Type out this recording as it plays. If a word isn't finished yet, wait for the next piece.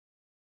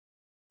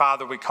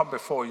Father, we come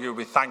before you.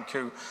 We thank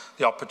you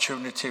the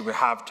opportunity we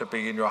have to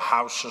be in your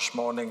house this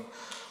morning,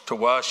 to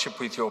worship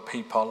with your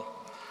people.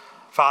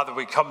 Father,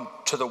 we come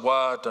to the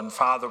word, and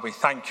Father, we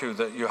thank you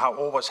that you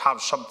always have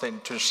something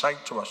to say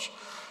to us,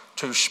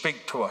 to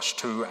speak to us,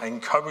 to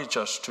encourage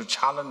us, to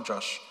challenge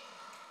us.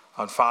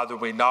 And Father,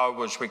 we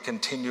know as we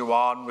continue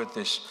on with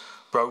this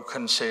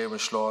broken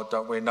series, Lord,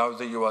 that we know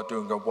that you are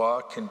doing a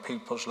work in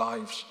people's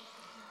lives.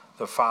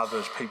 The Father,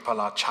 as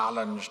people are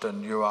challenged,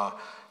 and you are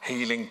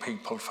healing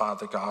people,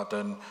 Father God,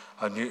 and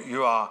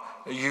you are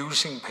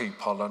using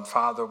people. And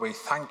Father, we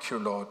thank you,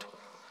 Lord,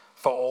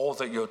 for all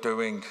that you're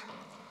doing.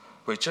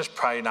 We just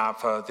pray now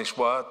for this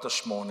word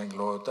this morning,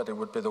 Lord, that it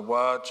would be the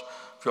words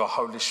of your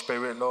Holy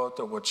Spirit, Lord,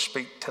 that would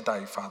speak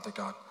today, Father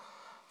God.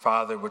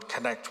 Father, would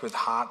connect with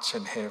hearts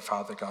in here,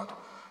 Father God.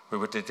 We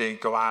would indeed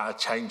go out and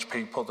change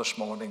people this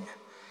morning.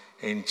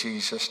 In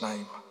Jesus'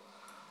 name,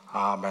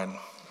 amen.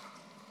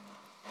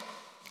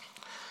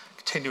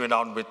 Continuing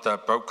on with the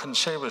broken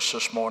series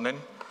this morning,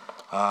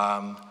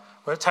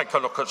 we'll take a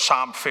look at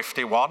Psalm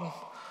 51.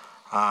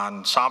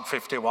 And Psalm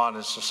 51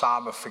 is the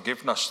Psalm of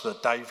forgiveness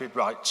that David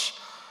writes.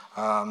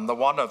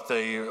 One of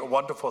the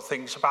wonderful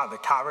things about the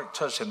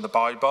characters in the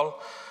Bible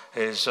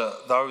is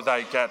though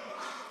they get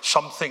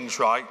some things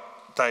right,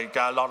 they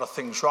get a lot of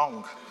things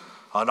wrong.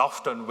 And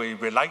often we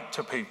relate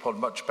to people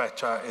much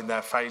better in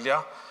their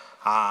failure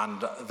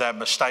and their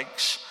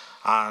mistakes.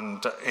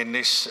 And in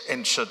this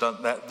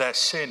incident, their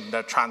sin,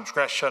 their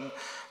transgression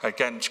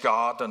against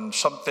God, and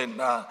something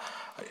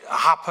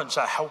happens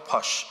that help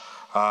us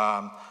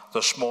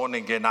this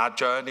morning in our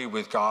journey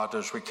with God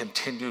as we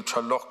continue to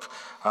look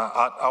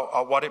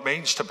at what it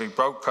means to be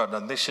broken.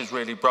 And this is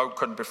really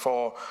broken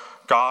before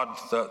God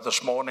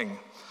this morning.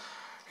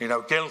 You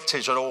know, guilt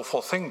is an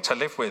awful thing to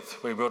live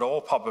with. We would all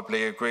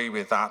probably agree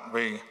with that.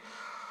 We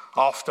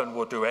often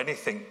will do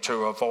anything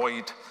to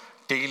avoid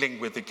dealing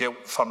with the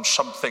guilt from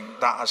something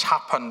that has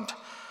happened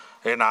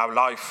in our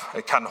life.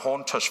 It can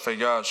haunt us for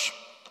years.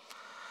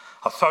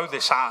 I'll throw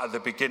this out at the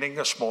beginning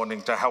this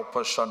morning to help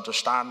us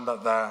understand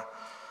that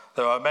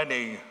there are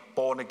many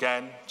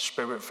born-again,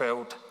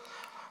 spirit-filled,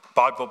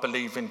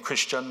 Bible-believing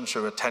Christians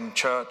who attend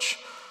church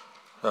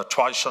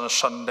twice on a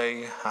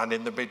Sunday and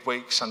in the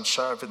midweeks and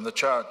serve in the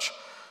church,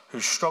 who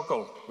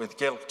struggle with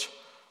guilt,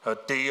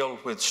 deal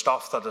with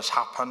stuff that has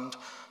happened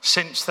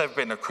since they've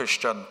been a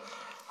Christian,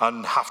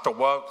 and have to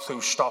work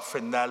through stuff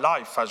in their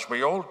life, as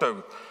we all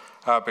do,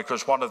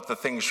 because one of the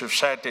things we've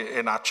said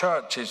in our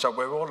church is that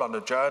we're all on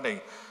a journey,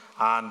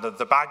 and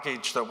the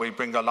baggage that we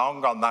bring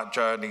along on that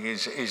journey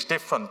is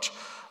different,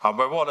 and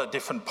we're all at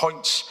different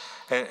points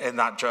in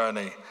that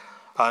journey.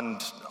 And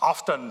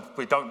often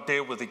we don't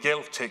deal with the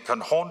guilt. It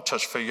can haunt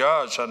us for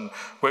years, and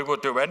we will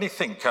do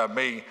anything,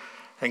 me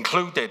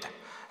included,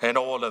 in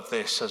all of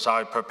this as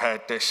I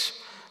prepared this.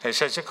 It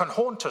says it can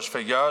haunt us for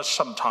years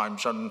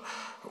sometimes. And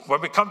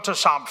when we come to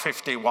Psalm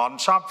 51,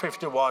 Psalm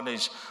 51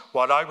 is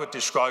what I would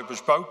describe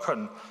as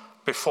broken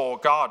before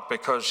God,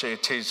 because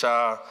it is,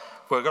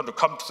 we're going to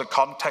come to the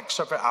context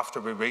of it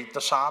after we read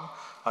the Psalm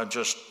and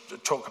just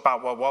talk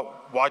about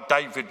why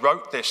David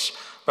wrote this.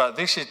 But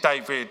this is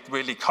David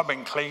really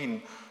coming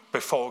clean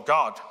before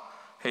God.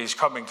 He's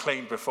coming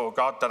clean before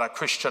God, that our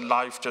Christian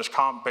life just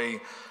can't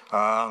be,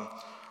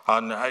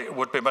 and it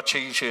would be much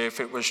easier if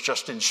it was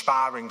just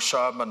inspiring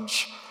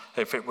sermons,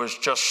 if it was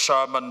just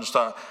sermons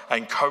that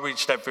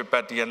encouraged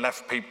everybody and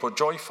left people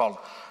joyful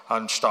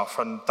and stuff.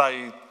 And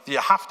you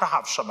have to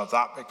have some of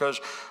that, because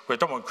we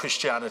don't want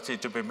Christianity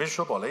to be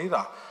miserable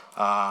either.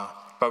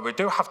 But we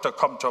do have to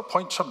come to a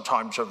point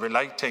sometimes of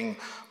relating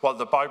what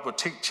the Bible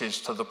teaches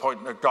to the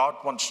point that God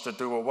wants to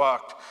do a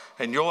work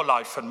in your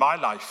life and my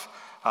life.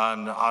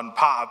 And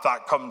part of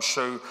that comes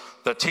through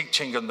the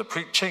teaching and the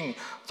preaching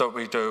that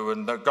we do,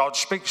 and that God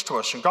speaks to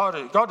us. And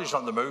God is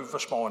on the move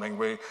this morning.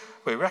 We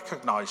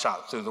recognize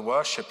that through the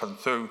worship and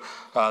through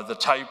the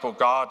table.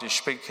 God is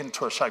speaking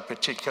to us a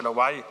particular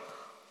way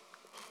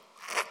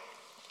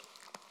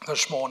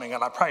this morning,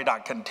 and I pray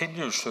that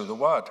continues through the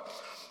word.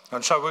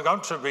 And so we're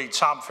going to read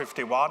Psalm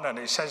 51, and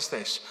it says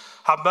this: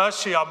 "Have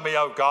mercy on me,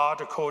 O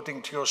God,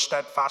 according to your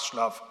steadfast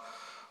love.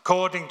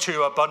 According to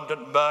your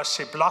abundant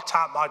mercy, blot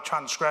out my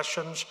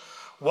transgressions.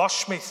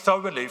 Wash me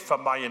thoroughly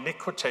from my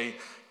iniquity.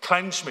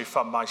 Cleanse me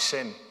from my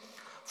sin.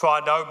 For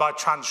I know my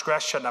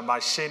transgression, and my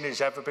sin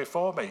is ever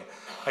before me.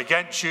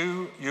 Against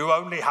you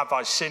only have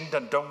I sinned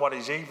and done what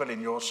is evil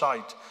in your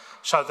sight,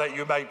 so that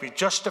you may be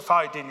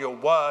justified in your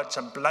words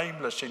and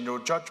blameless in your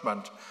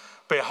judgment.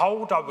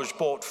 Behold, I was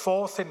brought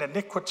forth in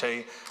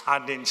iniquity,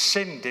 and in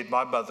sin did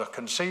my mother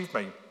conceive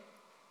me.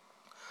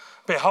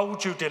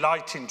 Behold, you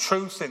delight in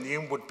truth in the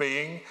inward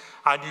being,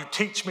 and you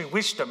teach me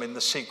wisdom in the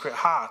secret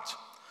heart.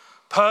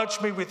 Purge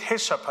me with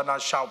hyssop, and I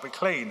shall be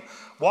clean.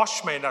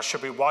 Wash me, and I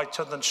shall be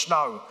whiter than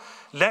snow.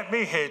 Let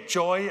me hear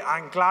joy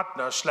and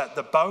gladness. Let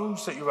the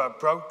bones that you have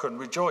broken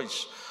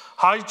rejoice.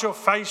 Hide your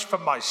face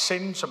from my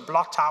sins and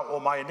blot out all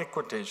my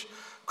iniquities.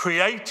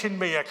 Create in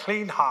me a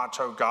clean heart,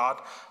 O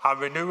God, and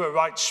renew a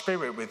right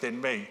spirit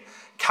within me.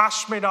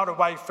 Cast me not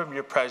away from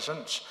your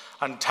presence,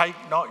 and take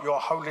not your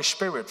Holy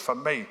Spirit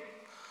from me.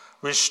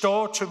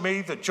 Restore to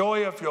me the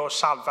joy of your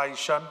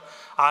salvation,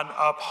 and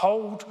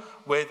uphold me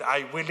with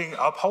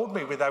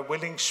a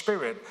willing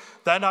spirit.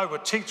 Then I will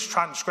teach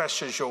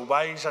transgressors your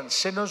ways, and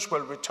sinners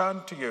will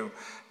return to you.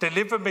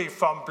 Deliver me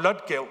from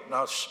blood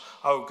guiltness,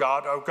 O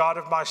God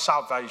of my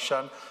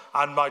salvation,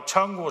 and my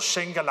tongue will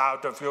sing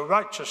aloud of your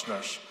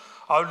righteousness.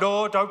 O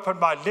Lord, open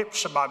my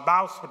lips, and my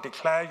mouth will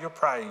declare your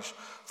praise.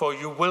 For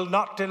you will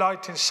not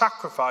delight in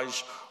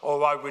sacrifice,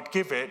 or I would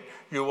give it.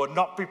 You will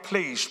not be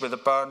pleased with a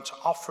burnt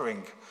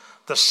offering.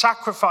 The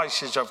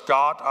sacrifices of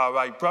God are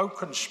a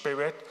broken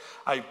spirit,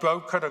 a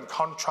broken and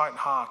contrite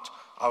heart.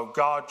 O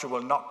God, you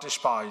will not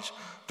despise.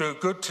 Do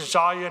good to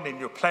Zion in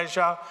your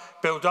pleasure.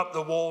 Build up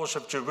the walls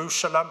of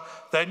Jerusalem.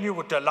 Then you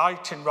will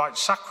delight in right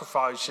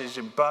sacrifices,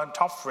 in burnt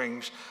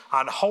offerings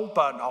and whole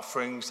burnt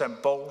offerings. Then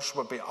bulls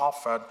will be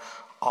offered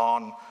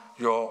on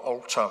your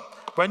altar.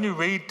 When you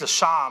read the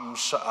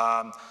Psalms,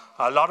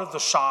 a lot of the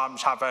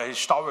Psalms have a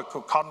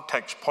historical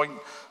context point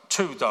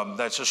to them.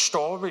 There's a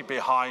story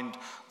behind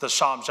the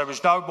Psalms. There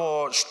is no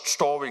more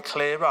story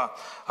clearer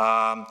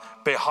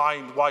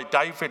behind why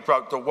David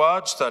wrote the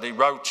words that he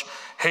wrote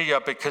here,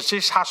 because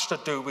this has to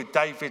do with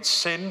David's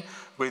sin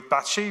with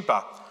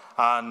Bathsheba.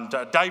 And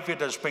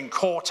David has been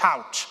caught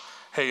out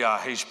here.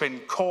 He's been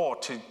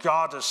caught.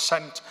 God has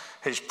sent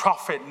his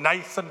prophet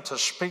Nathan to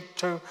speak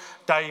to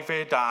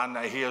David, and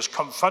he has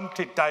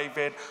confronted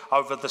David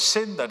over the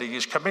sin that he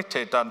has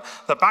committed. And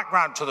the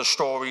background to the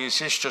story is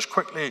this, just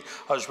quickly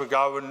as we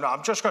go, and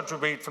I'm just going to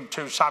read from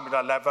 2 Samuel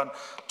 11,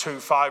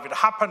 2:5. It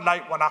happened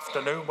late one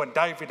afternoon when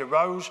David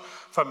arose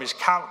from his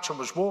couch and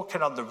was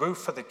walking on the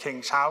roof of the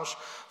king's house,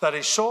 that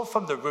he saw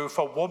from the roof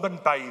a woman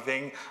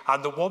bathing,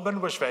 and the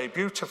woman was very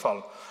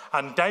beautiful.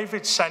 And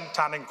David sent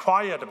and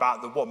inquired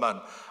about the woman.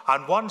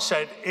 And one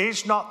said,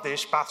 "Is not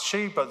this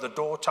Bathsheba, the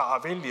daughter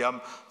of Eliam,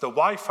 the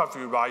wife of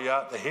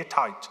Uriah the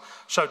Hittite?"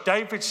 So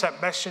David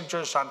sent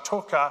messengers and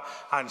took her,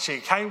 and she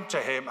came to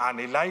him, and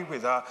he lay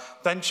with her.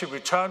 Then she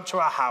returned to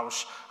her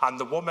house, and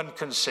the woman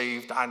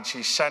conceived, and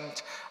she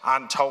sent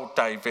and told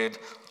David,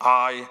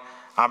 "I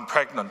am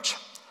pregnant."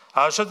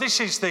 So this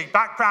is the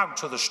background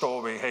to the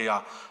story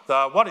here.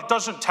 What it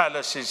doesn't tell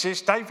us is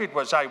this: David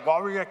was a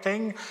warrior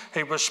king.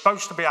 He was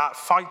supposed to be out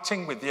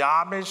fighting with the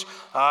armies.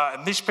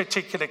 On this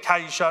particular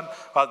occasion,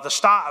 at the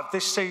start of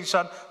this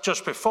season,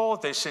 just before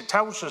this, it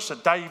tells us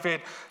that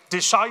David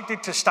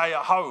decided to stay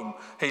at home.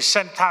 He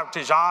sent out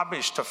his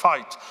armies to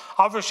fight.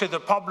 Obviously, the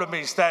problem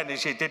is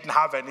he didn't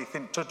have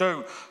anything to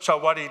do. So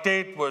what he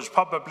did was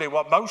probably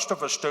what most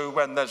of us do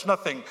when there's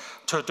nothing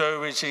to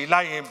do, is he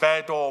lay in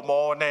bed all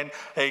morning.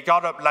 He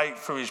got up late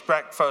for his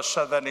breakfast,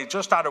 so then he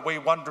just had a wee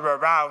wander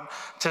around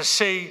to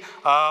see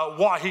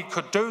what he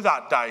could do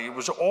that day. He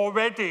was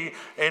already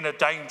in a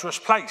dangerous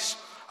place.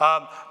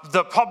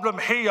 The problem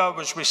here,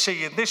 as we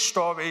see in this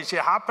story, is he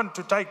happened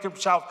to take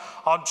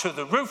himself onto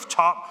the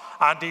rooftop,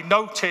 and he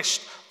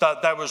noticed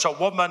that there was a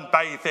woman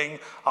bathing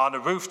on a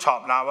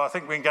rooftop. Now, I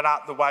think we can get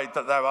out of the way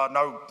that there are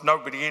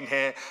nobody in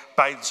here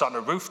bathes on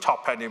a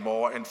rooftop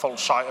anymore in full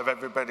sight of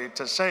everybody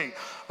to see.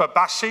 But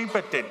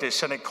Bathsheba did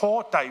this, and it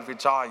caught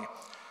David's eye.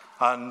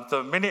 And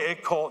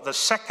the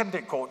second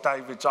it caught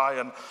David's eye,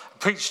 and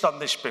preached on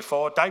this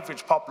before,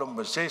 David's problem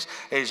was this: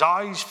 his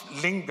eyes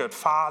lingered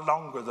far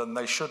longer than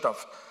they should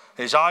have.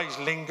 His eyes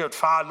lingered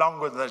far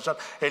longer than they should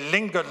have. It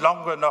lingered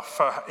long enough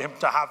for him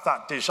to have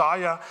that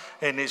desire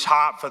in his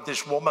heart for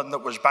this woman that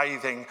was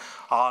bathing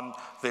on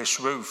this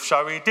roof.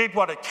 So he did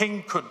what a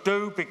king could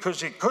do, because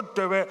he could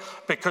do it,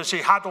 because he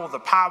had all the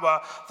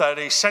power, that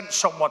he sent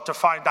someone to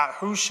find out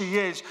who she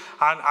is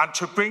and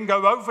to bring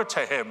her over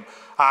to him.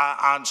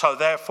 And so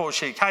therefore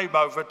she came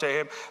over to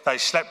him. They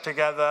slept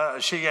together.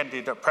 She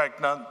ended up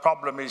pregnant.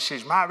 Problem is,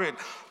 she's married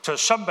to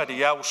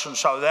somebody else, and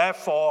so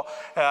therefore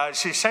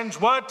she sends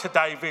word to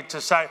David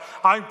to say,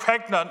 "I'm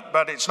pregnant,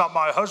 but it's not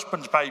my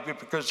husband's baby,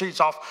 because he's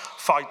off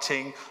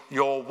fighting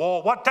your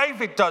war." What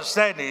David does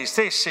then is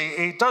this: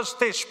 he does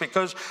this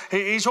because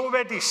he's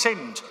already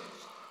sinned.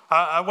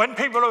 And when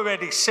people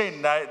already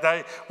sin,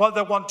 what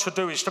they want to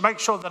do is to make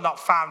sure they're not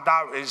found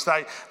out, is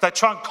they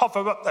try and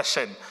cover up their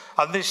sin.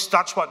 And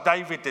that's what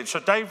David did. So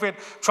David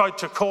tried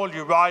to call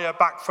Uriah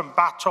back from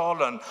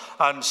battle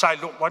and say,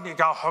 "Look, why don't you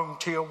go home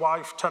to your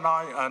wife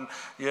tonight?" And,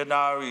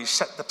 he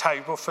set the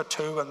table for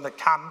two, and the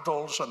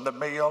candles and the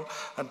meal.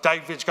 And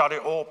David's got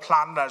it all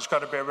planned. There's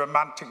going to be a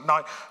romantic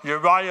night.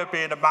 Uriah,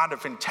 being a man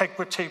of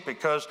integrity,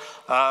 because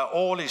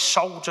all his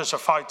soldiers are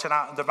fighting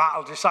out in the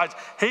battle, decides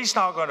he's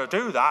not going to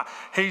do that.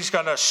 He's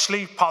going to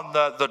sleep on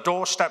the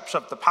doorsteps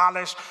of the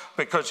palace,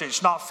 because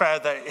it's not fair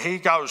that he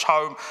goes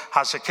home,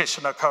 has a kiss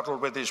and a cuddle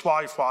with his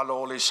wife while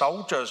all his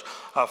soldiers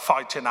are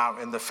fighting out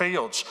in the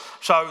fields.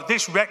 So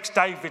this wrecks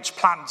David's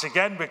plans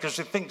again, because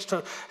he thinks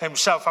to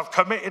himself, "I've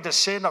committed a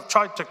sin, I've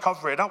tried to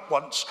cover it up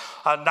once,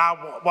 and now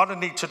what I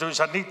need to do is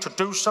I need to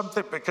do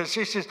something, because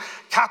this is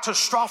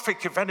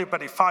catastrophic if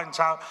anybody finds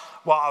out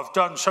what I've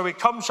done." So he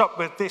comes up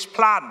with this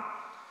plan.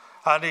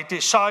 And he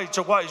decides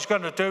that what he's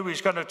going to do,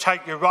 he's going to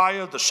take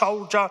Uriah, the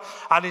soldier,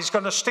 and he's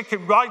going to stick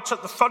him right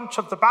at the front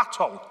of the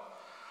battle.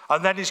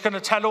 And then he's going to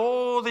tell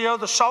all the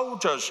other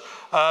soldiers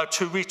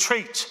to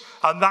retreat.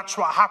 And that's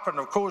what happened.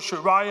 Of course,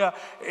 Uriah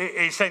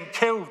is then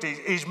killed.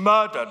 He's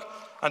murdered.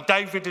 And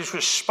David is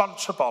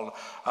responsible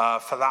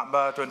for that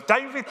murder. And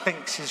David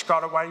thinks he's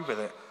got away with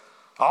it.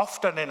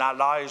 Often in our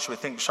lives, we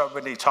think so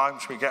many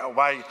times we get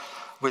away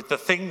with the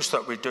things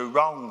that we do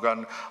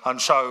wrong.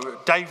 And so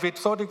David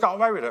thought he got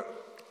away with it.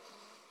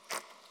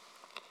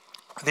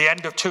 At the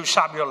end of 2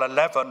 Samuel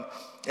 11,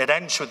 it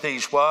ends with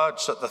these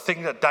words, that the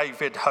thing that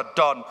David had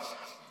done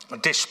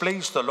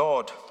displeased the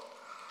Lord.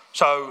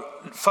 So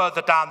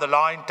further down the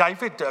line,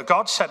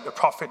 God sent the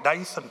prophet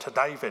Nathan to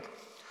David.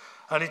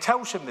 And he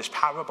tells him this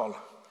parable.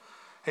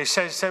 He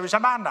says, there is a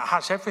man that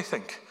has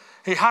everything.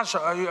 He has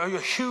a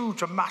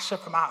huge, a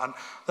massive amount. And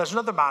there's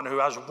another man who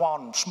has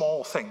one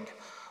small thing.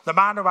 The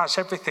man who has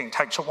everything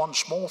takes one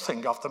small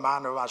thing off the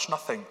man who has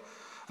nothing.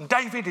 And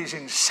David is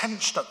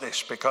incensed at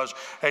this because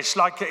it's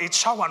like, it's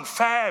so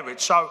unfair.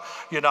 It's so,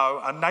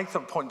 and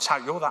Nathan points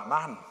out, you're that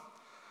man.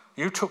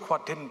 You took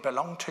what didn't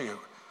belong to you.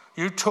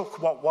 You took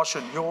what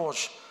wasn't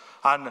yours.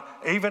 And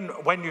even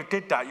when you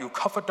did that, you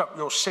covered up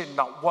your sin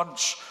not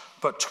once,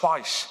 but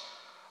twice.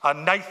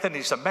 And Nathan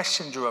is the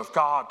messenger of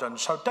God. And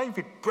so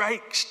David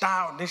breaks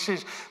down. This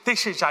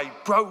is a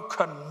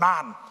broken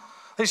man.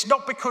 It's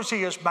not because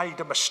he has made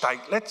a mistake.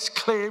 Let's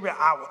clear it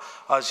out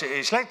as it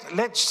is.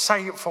 Let's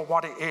say it for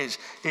what it is.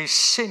 He's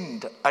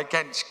sinned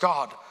against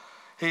God.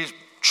 He's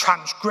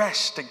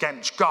transgressed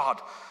against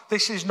God.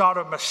 This is not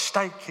a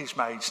mistake he's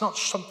made. It's not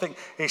something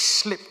he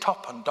slipped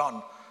up and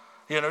done.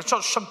 It's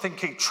not something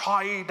he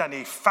tried and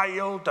he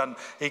failed and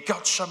he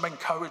got some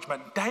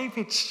encouragement.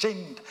 David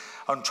sinned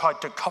and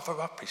tried to cover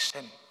up his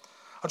sin.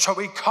 And so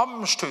he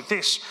comes to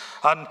this,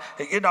 and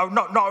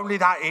not only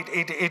that,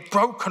 he'd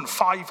broken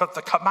 5 of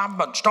the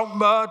commandments. Don't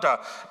murder,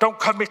 don't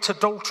commit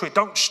adultery,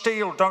 don't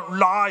steal, don't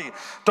lie,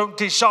 don't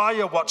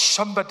desire what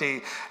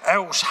somebody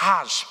else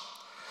has.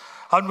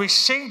 And we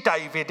see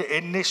David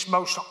in this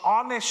most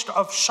honest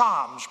of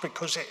Psalms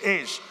because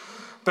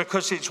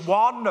it's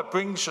one that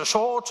brings us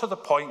all to the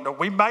point that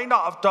we may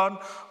not have done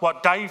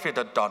what David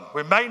had done.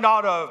 We may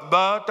not have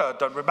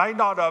murdered, and we may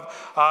not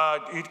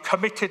have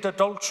committed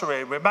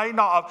adultery. We may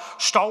not have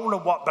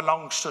stolen what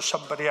belongs to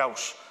somebody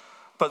else.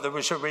 But there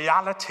is a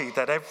reality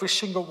that every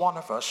single one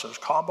of us has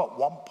come at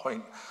one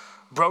point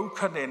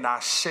broken in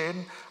our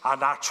sin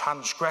and our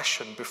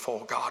transgression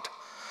before God.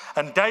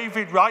 And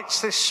David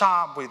writes this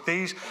psalm with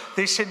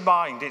this in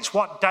mind. It's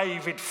what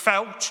David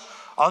felt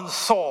and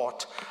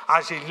thought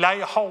as he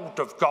lay hold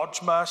of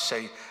God's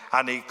mercy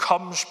and he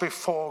comes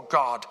before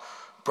God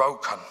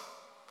broken.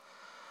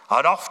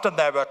 And often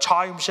there are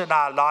times in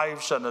our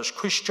lives, and as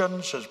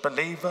Christians, as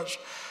believers,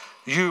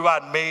 you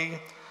and me,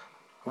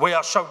 we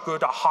are so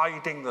good at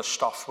hiding the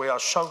stuff. We are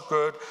so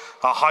good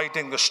at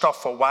hiding the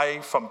stuff away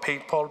from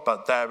people,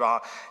 but there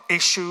are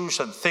issues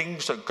and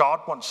things that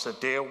God wants to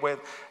deal with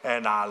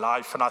in our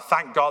life. And I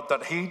thank God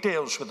that he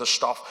deals with the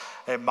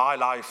stuff in my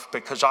life,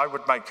 because I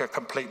would make a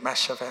complete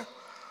mess of it.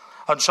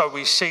 And so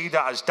we see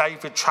that as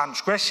David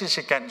transgresses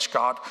against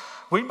God,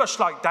 we must,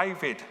 like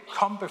David,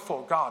 come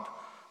before God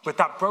with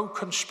that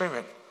broken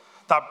spirit,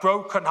 that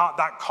broken heart,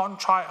 that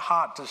contrite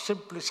heart, to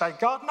simply say,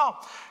 God, no,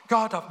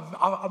 God,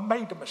 I've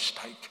made a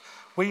mistake.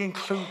 We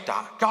include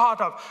that.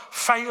 God, I've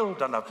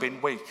failed and I've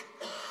been weak.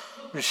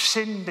 We've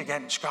sinned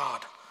against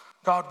God.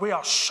 God, we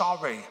are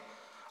sorry.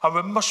 And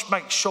we must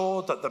make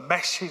sure that the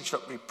message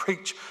that we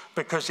preach,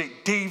 because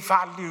it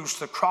devalues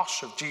the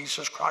cross of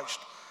Jesus Christ.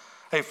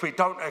 If we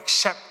don't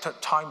accept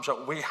at times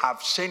that we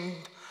have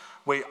sinned,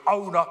 we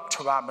own up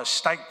to our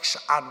mistakes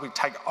and we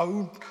take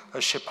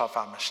ownership of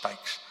our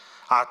mistakes.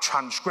 Our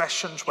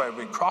transgressions where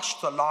we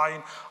cross the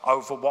line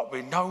over what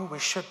we know we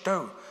should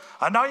do.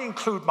 And I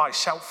include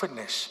myself in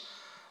this.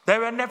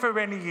 There are never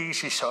any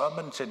easy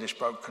sermons in this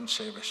Broken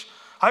series.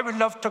 I would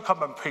love to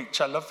come and preach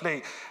a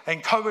lovely,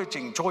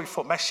 encouraging,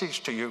 joyful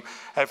message to you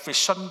every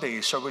Sunday.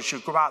 So as you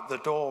go out the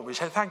door, we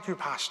say, thank you,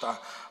 Pastor,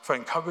 for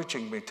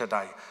encouraging me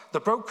today. The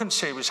Broken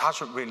series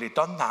hasn't really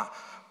done that.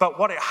 But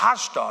what it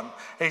has done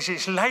is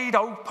it's laid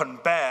open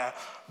bare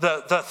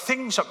the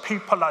things that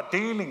people are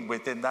dealing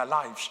with in their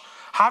lives.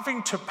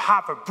 Having to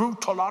have a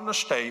brutal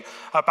honesty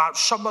about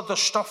some of the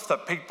stuff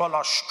that people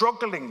are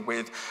struggling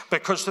with,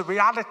 because the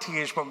reality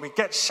is when we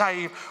get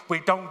saved, we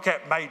don't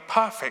get made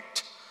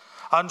perfect.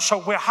 And so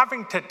we're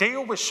having to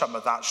deal with some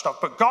of that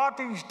stuff, but God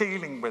is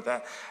dealing with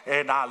it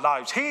in our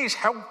lives. He is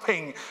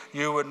helping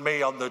you and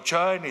me on the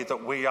journey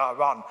that we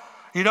are on.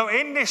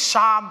 In this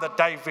psalm that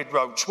David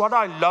wrote, what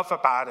I love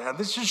about it, and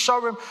this is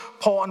so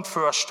important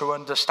for us to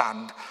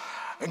understand,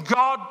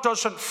 God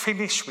doesn't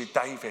finish with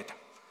David.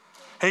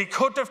 He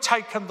could have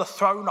taken the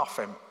throne off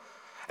him.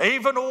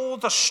 Even all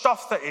the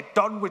stuff that he'd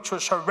done, which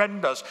was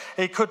horrendous,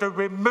 he could have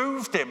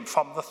removed him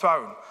from the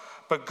throne.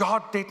 But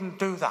God didn't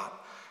do that.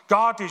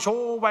 God is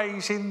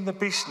always in the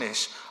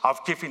business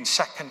of giving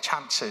second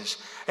chances.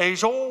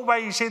 He's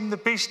always in the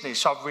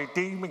business of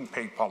redeeming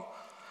people.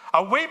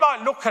 And we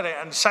might look at it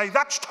and say,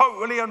 that's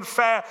totally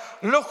unfair.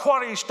 Look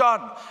what he's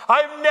done.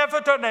 I've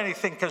never done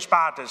anything as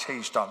bad as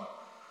he's done.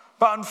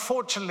 But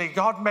unfortunately,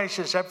 God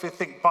measures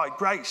everything by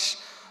grace,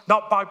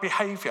 not by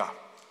behavior.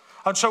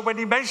 And so when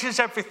he measures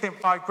everything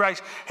by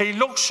grace, he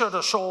looks at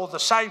us all the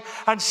same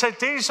and said,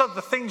 these are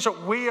the things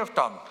that we have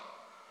done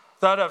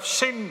that have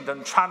sinned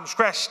and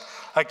transgressed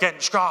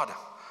against God.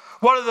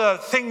 One of the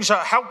things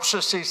that helps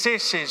us is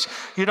this,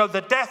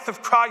 the death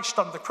of Christ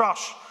on the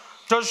cross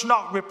does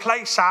not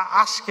replace our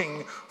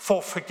asking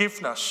for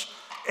forgiveness.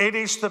 It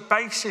is the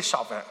basis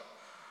of it.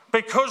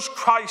 Because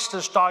Christ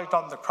has died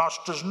on the cross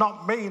does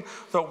not mean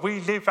that we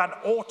live an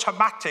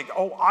automatic,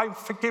 I'm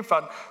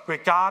forgiven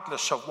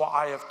regardless of what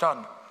I have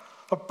done.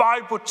 The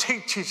Bible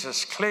teaches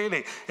us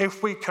clearly,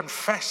 if we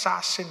confess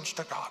our sins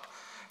to God,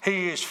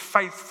 he is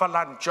faithful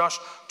and just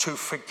to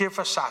forgive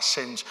us our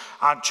sins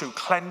and to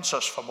cleanse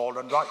us from all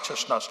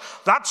unrighteousness.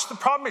 That's the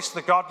promise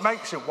that God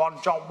makes in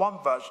 1 John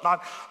 1 verse 9.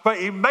 But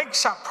he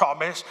makes that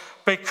promise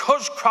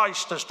because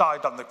Christ has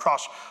died on the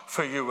cross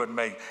for you and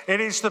me.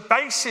 It is the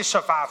basis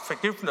of our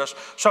forgiveness.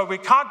 So we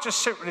can't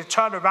just simply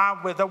turn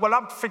around with, well,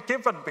 I'm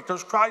forgiven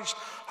because Christ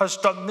has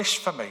done this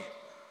for me.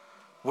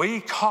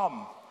 We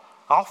come.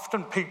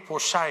 Often people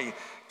say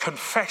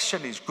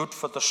confession is good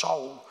for the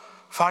soul.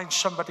 Find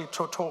somebody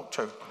to talk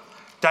to.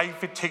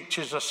 David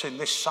teaches us in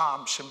this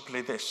psalm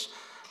simply this: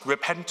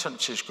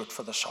 repentance is good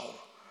for the soul.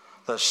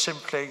 There's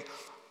simply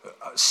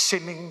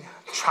sinning,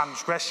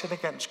 transgressing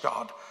against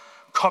God,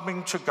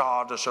 coming to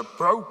God as a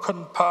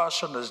broken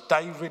person, as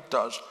David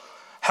does,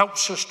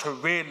 helps us to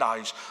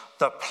realize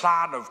the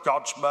plan of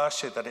God's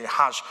mercy that he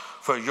has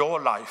for your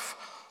life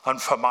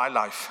and for my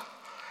life.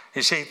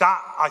 You see,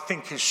 that I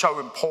think is so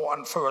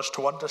important for us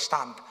to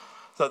understand,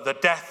 that the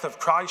death of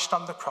Christ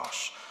on the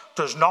cross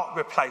does not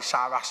replace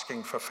our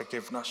asking for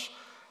forgiveness.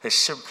 It's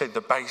simply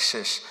the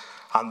basis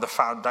and the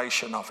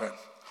foundation of it.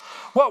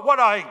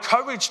 What I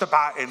encouraged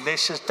about in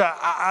this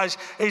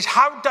is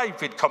how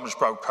David comes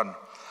broken.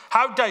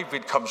 How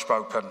David comes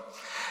broken.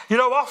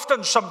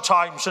 Often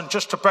sometimes, and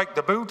just to break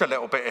the mood a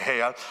little bit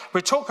here,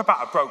 we talk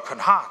about a broken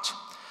heart.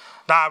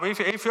 Now,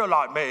 if you're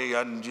like me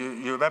and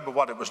you remember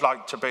what it was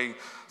like to be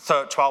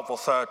 12 or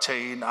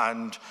 13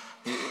 and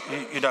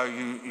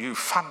you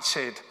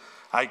fancied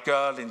a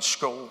girl in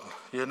school,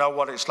 you know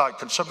what it's like.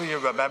 Can some of you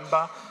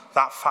remember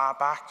that far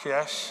back?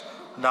 Yes?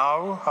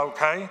 No?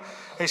 Okay.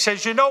 He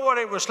says, you know what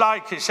it was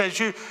like? He says,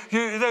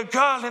 the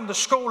girl in the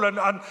school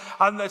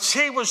and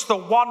she was the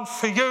one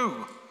for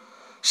you.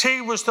 She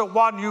was the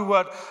one you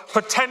would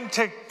pretend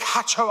to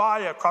catch her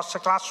eye across the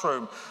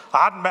classroom.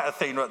 I hadn't met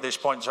Athena at this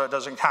point, so it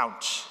doesn't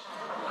count.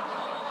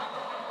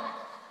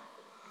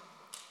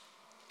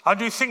 And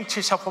you think to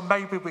yourself, well,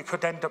 maybe we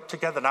could end up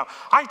together. Now,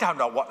 I don't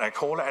know what they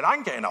call it, and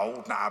I'm getting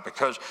old now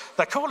because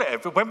they call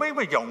it, when we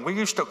were young, we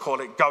used to call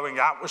it going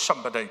out with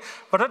somebody.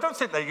 But I don't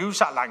think they use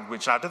that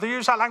language now. Do they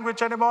use that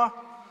language anymore?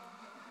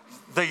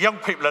 The young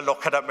people are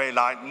looking at me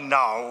like, no.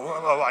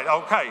 All right,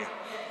 okay.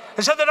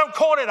 And so they don't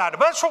call it that,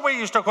 but that's what we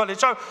used to call it.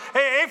 So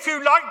if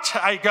you liked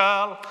a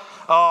girl,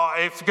 or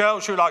if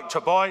girls you liked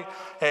a boy,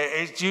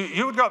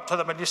 you would go up to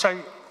them and you say,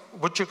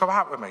 would you go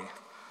out with me?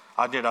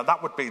 And,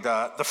 that would be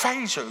the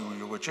phrase that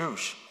you would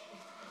use.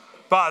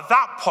 But at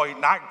that point,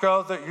 that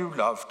girl that you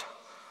loved,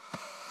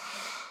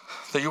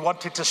 that you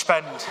wanted to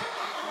spend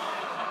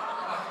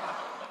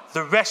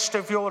the rest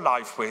of your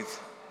life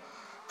with,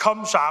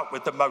 comes out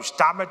with the most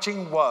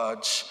damaging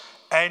words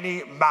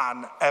any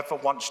man ever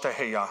wants to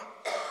hear.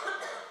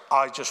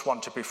 I just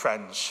want to be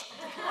friends.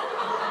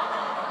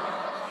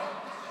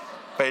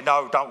 We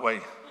know, don't we?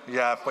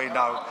 Yeah, we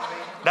know.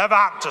 Never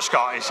happened to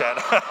Scott, he said.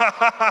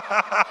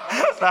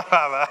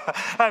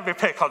 Let me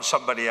pick on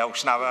somebody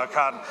else now. I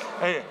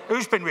can't.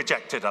 Who's been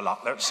rejected a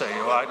lot? Let's see.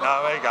 Right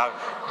now, there you go.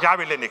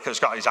 Gary Lineker's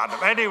got his hand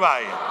up.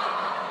 Anyway.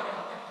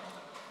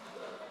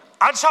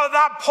 And so at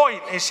that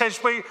point, he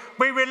says, we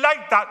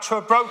relate that to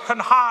a broken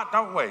heart,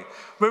 don't we?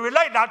 We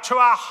relate that to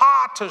our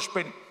heart has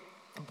been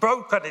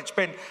broken.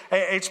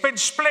 It's been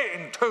split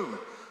in two,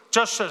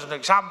 just as an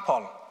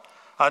example.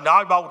 And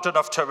I'm old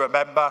enough to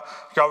remember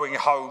going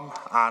home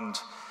and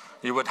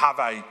you would have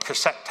a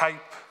cassette tape.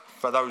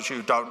 For those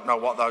who don't know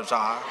what those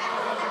are,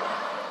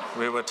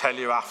 we will tell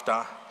you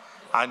after.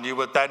 And you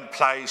would then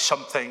play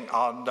something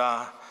on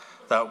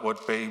that would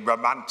be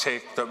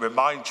romantic, that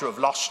reminds you of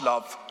lost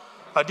love.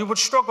 And you would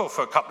struggle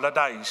for a couple of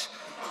days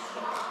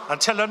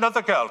until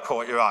another girl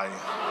caught your eye.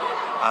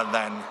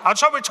 And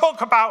so we talk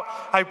about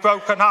a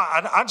broken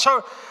heart. And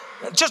so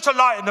just to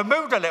lighten the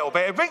mood a little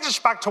bit, it brings us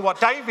back to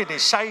what David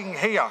is saying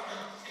here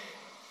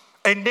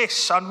in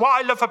this. And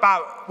what I love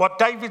about what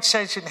David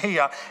says in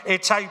here,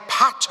 it's a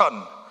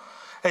pattern.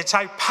 It's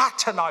a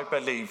pattern, I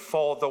believe,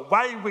 for the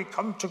way we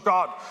come to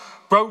God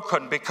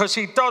broken, because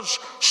he does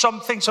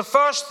some things. The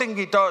first thing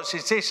he does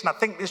is this, and I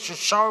think this is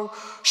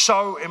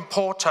so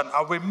important,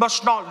 and we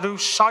must not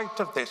lose sight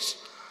of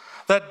this,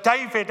 that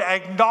David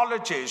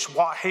acknowledges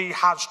what he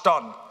has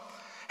done.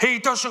 He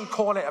doesn't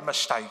call it a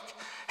mistake.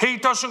 He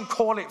doesn't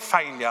call it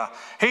failure.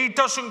 He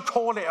doesn't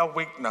call it a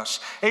weakness.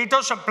 He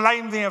doesn't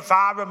blame the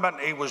environment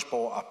he was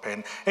brought up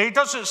in. He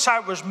doesn't say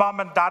it was mum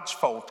and dad's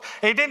fault.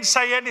 He didn't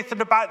say anything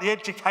about the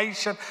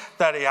education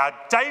that he had.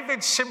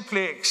 David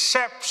simply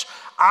accepts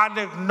and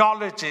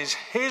acknowledges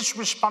his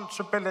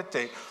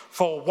responsibility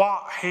for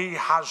what he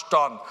has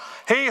done.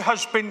 He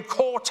has been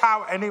caught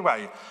out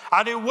anyway,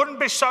 and it wouldn't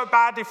be so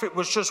bad if it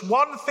was just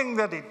one thing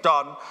that he'd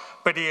done,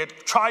 but he had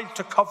tried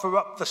to cover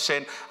up the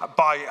sin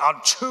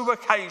on 2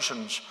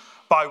 occasions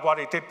by what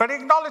he did. But he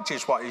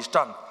acknowledges what he's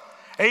done.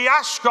 He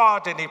asks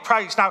God and he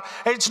prays. Now,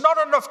 it's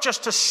not enough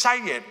just to say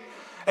it.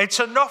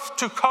 It's enough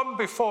to come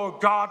before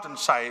God and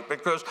say it,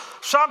 because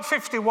Psalm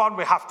 51,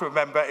 we have to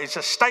remember, is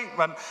a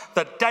statement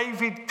that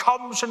David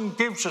comes and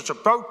gives as a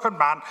broken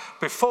man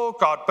before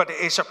God, but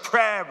it is a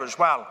prayer as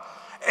well.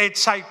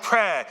 It's a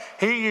prayer.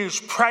 He is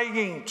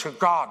praying to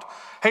God.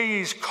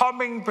 He is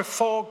coming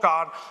before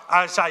God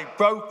as a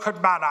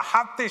broken man. I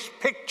have this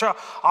picture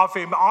of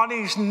him on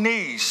his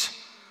knees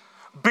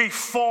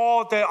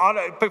before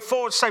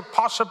say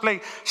possibly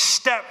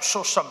steps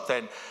or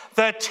something.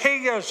 The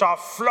tears are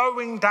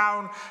flowing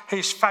down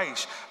his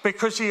face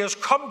because he has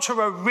come to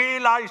a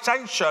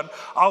realization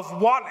of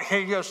what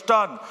he has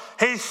done.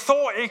 He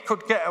thought he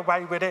could get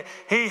away with it.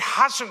 He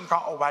hasn't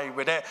got away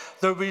with it.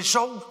 The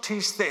result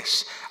is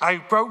this: a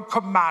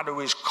broken man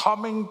who is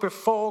coming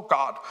before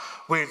God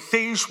with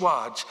these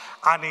words,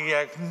 and he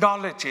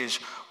acknowledges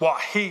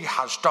what he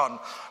has done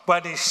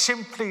when he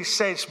simply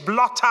says,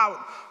 blot out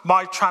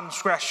my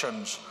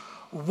transgressions,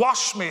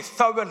 wash me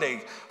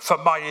thoroughly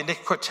from my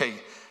iniquity,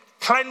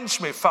 cleanse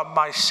me from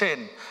my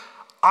sin.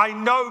 I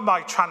know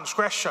my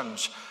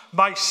transgressions.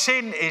 My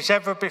sin is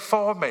ever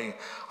before me.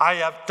 I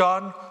have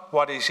done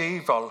what is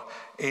evil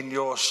in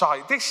your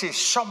sight. This is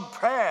some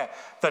prayer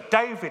that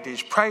David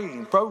is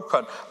praying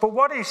broken. But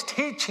what he's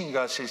teaching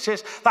us is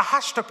this: there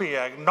has to be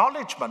an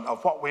acknowledgement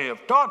of what we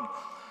have done.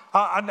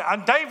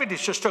 And David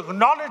is just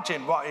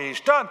acknowledging what he's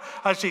done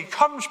as he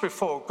comes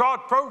before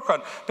God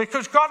broken,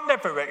 because God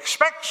never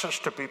expects us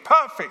to be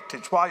perfect.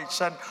 It's why he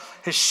sent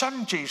his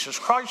son Jesus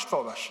Christ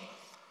for us.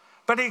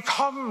 But he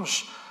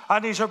comes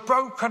and he's a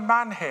broken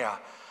man here.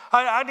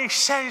 And he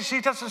says, he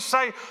doesn't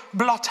say,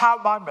 blot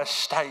out my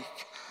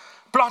mistake,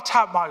 blot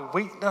out my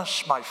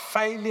weakness, my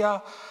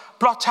failure,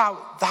 blot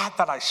out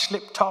that I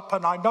slipped up.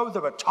 And I know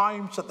there are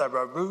times that there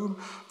are room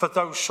for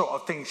those sort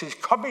of things. He's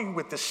coming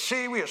with the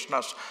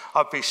seriousness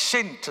of his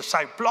sin to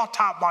say, blot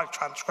out my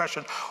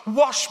transgression,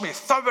 wash me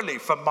thoroughly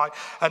from my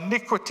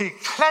iniquity,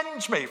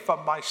 cleanse me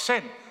from my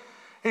sin.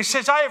 He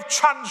says, I have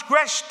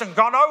transgressed and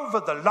gone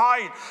over the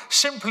line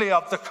simply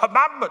of the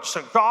commandments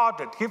that God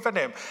had given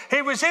him.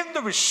 He was in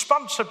the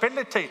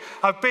responsibility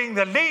of being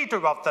the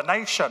leader of the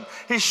nation.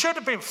 He should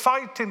have been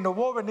fighting the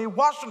war, and he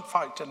wasn't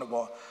fighting the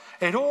war.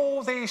 In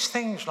all these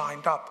things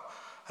lined up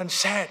and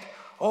said,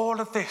 all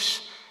of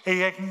this,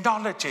 he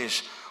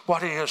acknowledges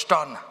what he has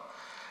done.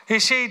 You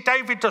see,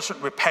 David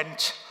doesn't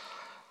repent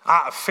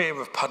out of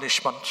fear of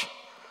punishment.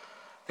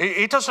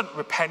 He doesn't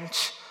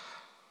repent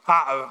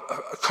out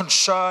of a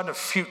concern of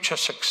future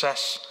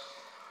success.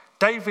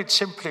 David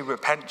simply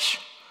repents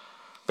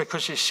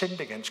because he's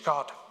sinned against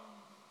God.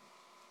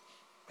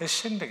 He's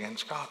sinned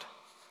against God.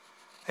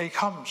 He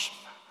comes,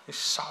 he's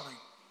sorry.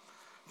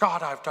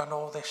 God, I've done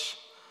all this.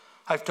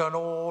 I've done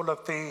all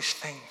of these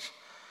things.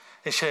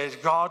 He says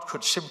God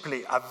could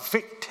simply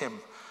evict him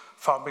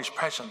from his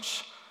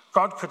presence.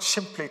 God could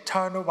simply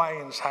turn away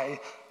and say,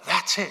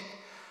 that's it.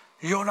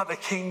 You're not the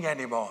king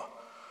anymore.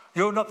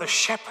 You're not the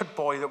shepherd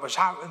boy that was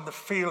out in the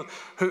field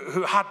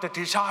who had the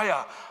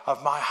desire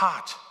of my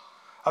heart.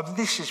 And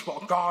this is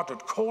what God had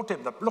called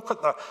him. Look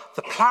at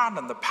the plan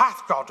and the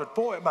path God had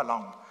brought him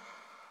along.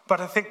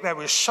 But I think there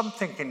was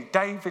something in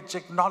David's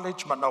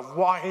acknowledgement of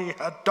what he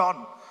had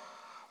done.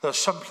 There's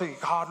something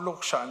God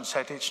looks at and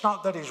said, it's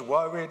not that he's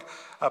worried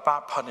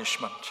about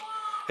punishment.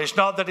 It's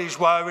not that he's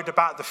worried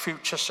about the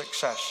future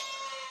success.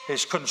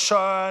 His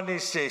concern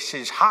is this: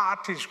 his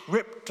heart is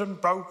gripped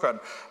and broken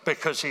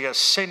because he has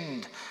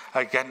sinned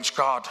against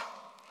God.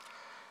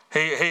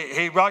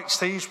 He writes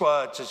these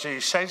words as he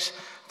says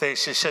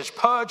this. He says,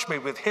 purge me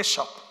with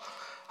hyssop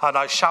and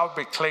I shall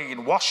be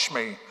clean. Wash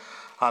me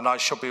and I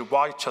shall be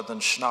whiter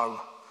than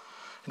snow.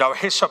 You know,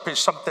 hyssop is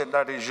something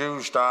that is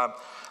used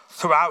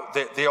throughout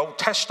the Old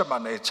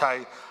Testament.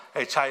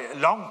 It's a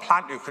long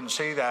plant you can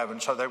see there,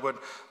 and so they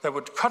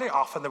would cut it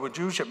off and they would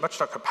use it much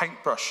like a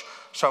paintbrush.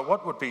 So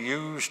what would be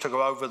used to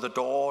go over the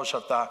doors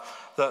of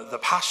the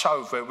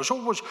Passover, it was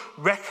always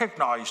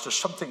recognized as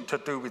something to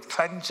do with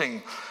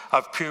cleansing,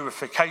 of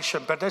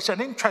purification. But there's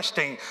an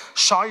interesting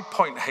side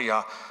point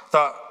here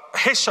that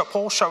hyssop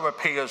also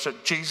appears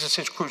at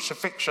Jesus'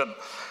 crucifixion,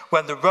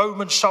 when the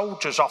Roman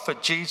soldiers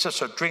offered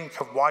Jesus a drink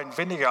of wine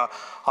vinegar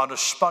on a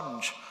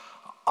sponge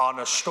on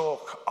a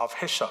stalk of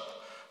hyssop.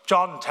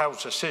 John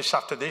tells us this: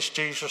 after this,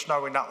 Jesus,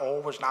 knowing that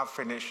all was now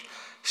finished,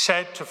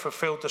 said to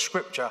fulfill the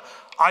scripture,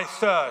 I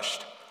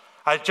thirst.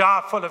 A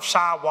jar full of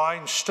sour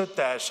wine stood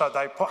there, so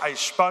they put a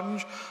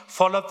sponge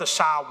full of the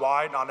sour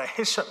wine on a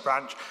hyssop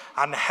branch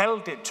and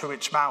held it to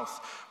its mouth.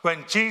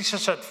 When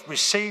Jesus had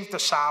received the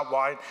sour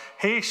wine,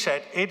 he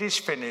said, it is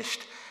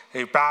finished.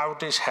 He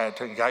bowed his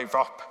head and gave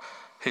up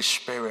his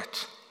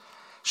spirit.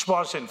 This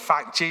was, in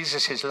fact,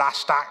 Jesus'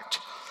 last act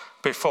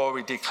before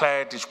he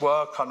declared his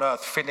work on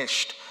earth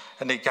finished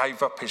and he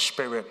gave up his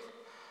spirit.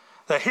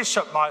 The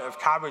hyssop might have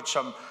carried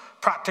some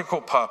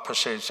practical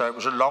purposes. So it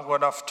was long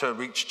enough to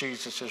reach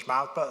Jesus'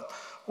 mouth, but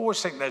I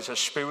always think there's a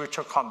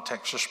spiritual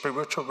context, a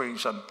spiritual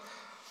reason.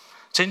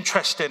 It's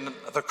interesting,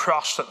 the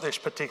cross that this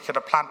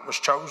particular plant was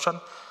chosen.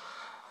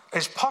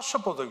 It's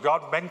possible that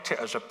God meant it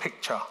as a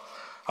picture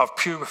of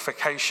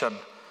purification,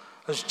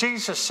 as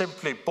Jesus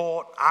simply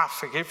bought our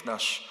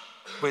forgiveness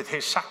with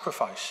his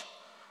sacrifice.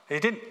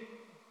 He didn't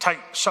take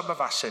some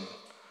of our sin.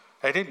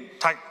 He didn't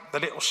take the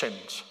little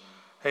sins.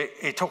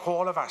 He took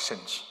all of our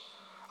sins.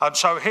 And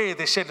so here,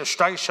 this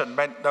illustration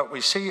meant that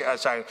we see it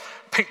as a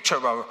picture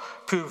of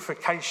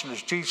purification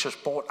as Jesus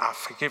bought our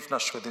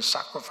forgiveness with his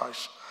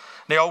sacrifice.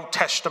 The Old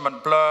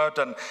Testament blood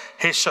and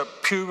hyssop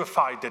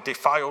purified a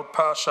defiled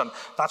person.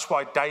 That's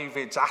why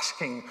David's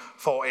asking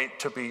for it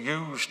to be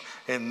used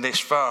in this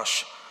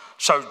verse.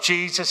 So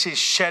Jesus'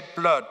 shed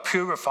blood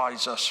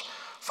purifies us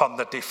from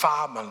the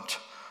defilement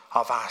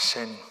of our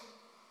sin.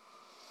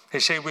 You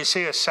see, we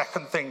see a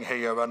second thing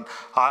here, and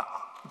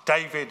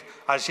David,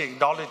 as he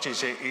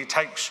acknowledges it, he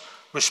takes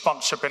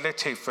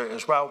responsibility for it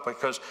as well,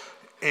 because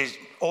he's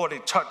already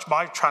touched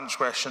my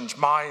transgressions,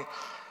 my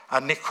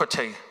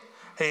iniquity.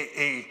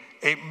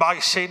 My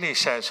sin, he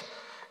says.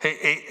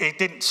 He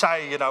didn't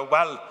say,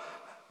 well,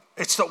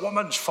 it's the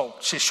woman's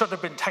fault. She should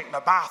have been taking a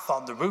bath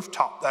on the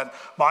rooftop, then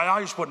my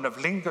eyes wouldn't have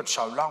lingered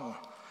so long.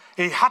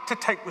 He had to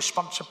take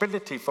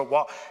responsibility for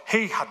what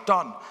he had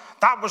done.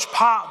 That was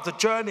part of the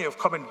journey of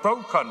coming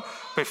broken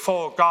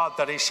before God,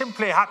 that he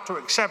simply had to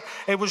accept.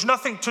 It was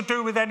nothing to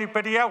do with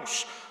anybody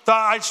else.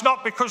 That it's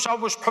not because I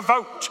was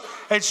provoked.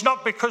 It's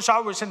not because I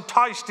was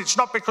enticed. It's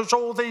not because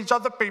all these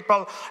other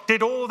people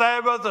did all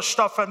their other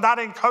stuff and that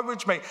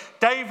encouraged me.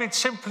 David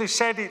simply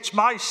said, it's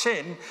my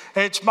sin,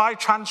 it's my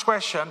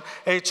transgression,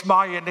 it's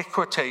my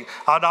iniquity.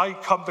 And I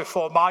come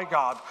before my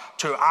God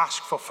to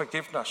ask for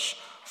forgiveness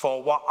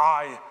for what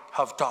I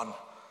have done.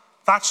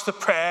 That's the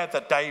prayer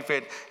that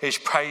David is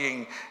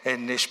praying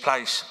in this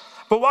place.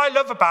 But what I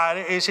love about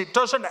it is it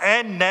doesn't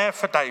end there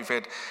for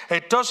David.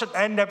 It doesn't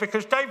end there,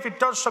 because David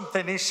does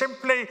something. He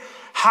simply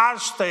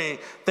has the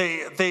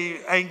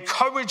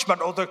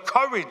encouragement or the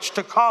courage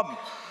to come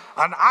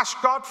and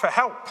ask God for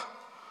help.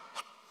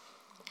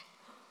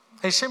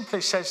 He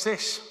simply says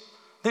this.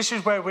 This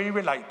is where we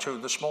relate to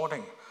this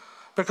morning.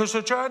 Because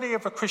the journey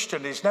of a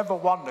Christian is never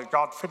one that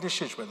God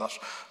finishes with us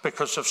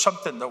because of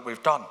something that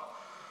we've done.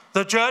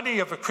 The journey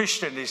of a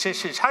Christian is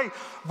this, hey,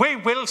 we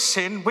will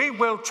sin, we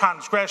will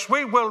transgress,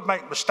 we will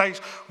make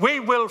mistakes, we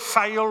will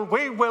fail,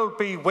 we will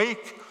be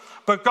weak,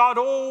 but God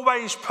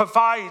always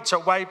provides a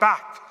way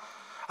back.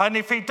 And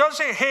if he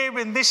does it here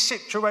in this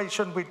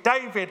situation with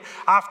David,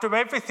 after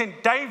everything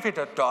David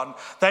had done,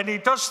 then he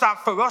does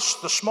that for us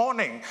this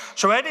morning.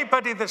 So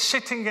anybody that's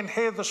sitting in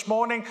here this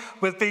morning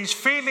with these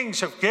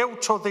feelings of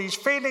guilt or these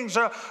feelings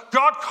of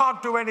God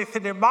can't do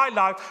anything in my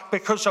life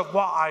because of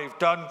what I've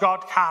done,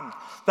 God can.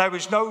 There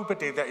is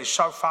nobody that is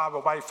so far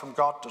away from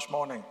God this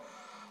morning.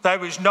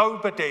 There is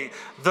nobody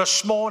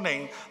this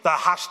morning that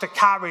has to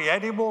carry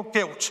any more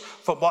guilt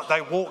from what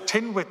they walked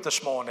in with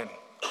this morning.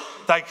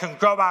 They can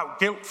go out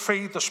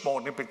guilt-free this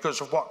morning because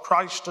of what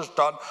Christ has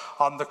done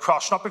on the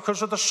cross, not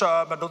because of the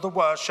sermon or the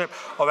worship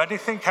or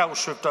anything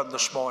else we've done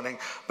this morning,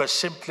 but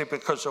simply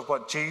because of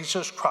what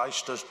Jesus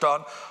Christ has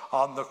done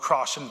on the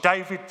cross. And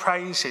David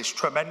prays his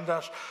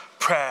tremendous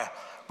prayer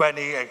when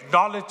he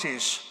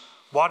acknowledges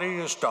what he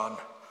has done,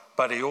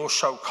 but he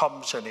also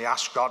comes and he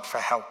asks God for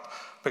help,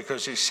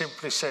 because he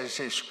simply says,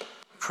 he's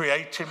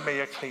creating me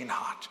a clean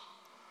heart.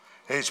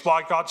 It's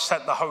why God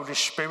sent the Holy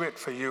Spirit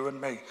for you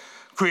and me,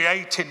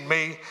 creating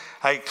me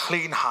a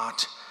clean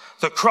heart.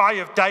 The cry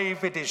of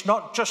David is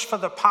not just for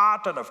the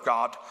pardon of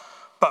God,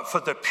 but for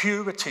the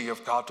purity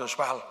of God as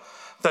well.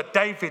 That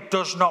David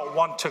does not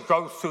want to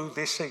go through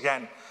this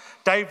again.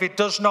 David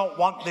does not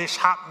want this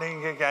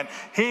happening again.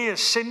 He has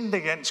sinned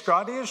against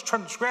God. He has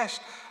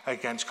transgressed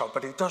against God,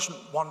 but he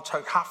doesn't want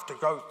to have to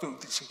go through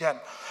this again.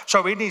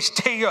 So in his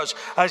tears,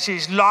 as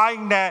he's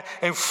lying there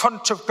in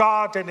front of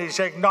God and he's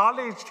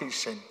acknowledged his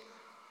sin,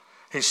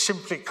 he's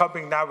simply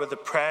coming now with a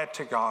prayer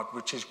to God,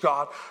 which is,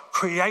 God,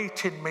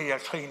 create in me a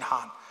clean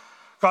heart.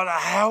 God,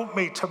 help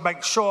me to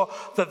make sure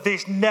that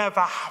this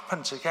never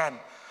happens again.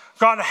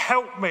 God,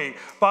 help me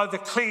by the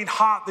clean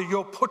heart that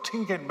you're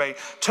putting in me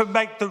to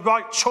make the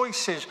right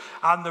choices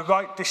and the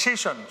right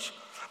decisions.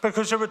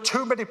 Because there are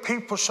too many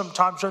people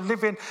sometimes who are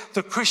living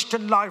the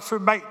Christian life who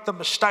make the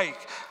mistake,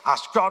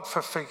 ask God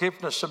for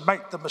forgiveness and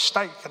make the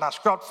mistake, and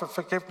ask God for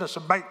forgiveness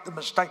and make the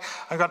mistake.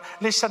 And God,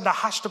 listen, there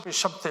has to be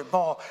something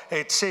more.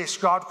 It says,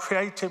 God,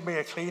 create in me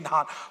a clean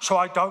heart so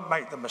I don't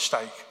make the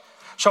mistake.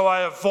 So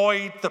I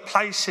avoid the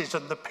places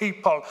and the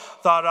people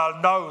that I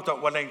know that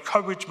will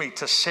encourage me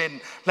to sin.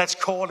 Let's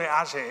call it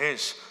as it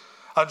is.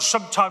 And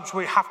sometimes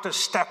we have to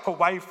step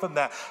away from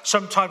there.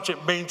 Sometimes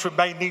it means we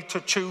may need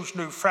to choose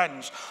new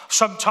friends.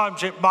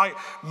 Sometimes it might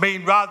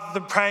mean, rather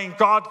than praying,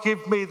 God,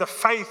 give me the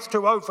faith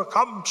to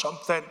overcome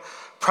something,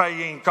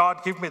 praying,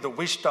 God, give me the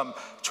wisdom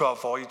to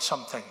avoid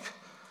something.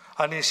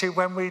 And you see,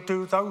 when we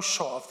do those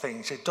sort of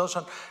things, it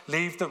doesn't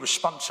leave the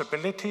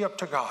responsibility up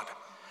to God.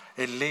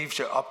 It leaves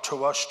it up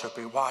to us to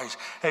be wise.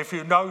 If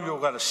you know you're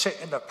going to sit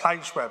in a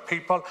place where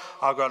people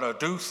are going to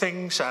do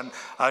things and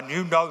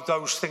you know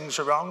those things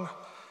are wrong,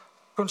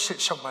 go and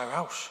sit somewhere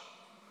else.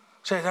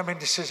 So, I mean,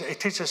 it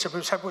is as simple.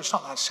 We say, well, it's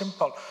not that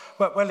simple.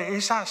 Well, it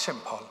is that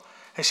simple.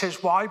 He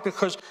says, why?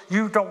 Because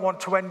you don't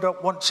want to end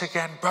up once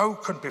again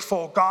broken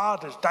before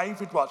God as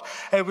David was.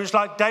 It was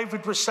like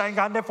David was saying,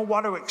 I never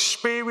want to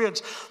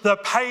experience the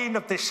pain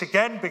of this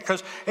again,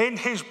 because in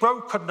his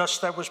brokenness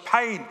there was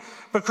pain.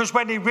 Because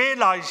when he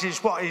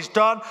realizes what he's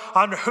done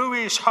and who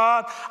he's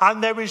hurt,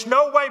 and there is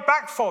no way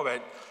back for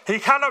it, he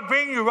cannot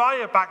bring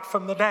Uriah back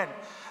from the dead.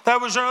 There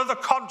was another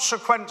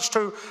consequence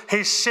to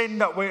his sin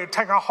that we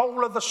take a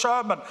whole other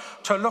sermon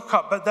to look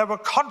at, but there were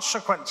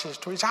consequences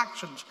to his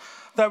actions.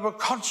 There were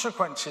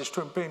consequences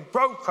to him being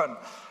broken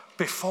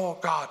before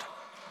God.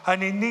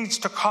 And he needs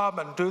to come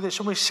and do this.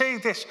 And we see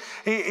this.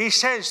 He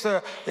says,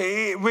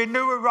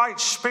 renew a right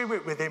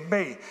spirit within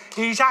me.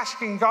 He's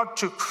asking God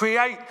to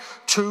create,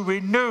 to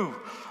renew.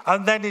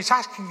 And then he's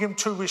asking him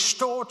to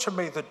restore to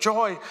me the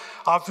joy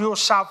of your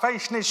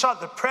salvation. It's like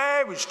the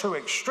prayer is two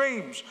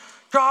extremes.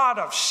 God,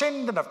 I've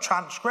sinned and I've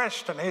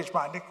transgressed, and here's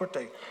my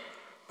iniquity.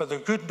 But the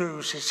good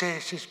news is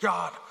this, is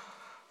God,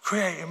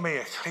 create in me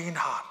a clean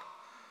heart.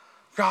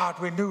 God,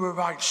 renew a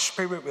right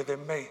spirit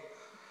within me.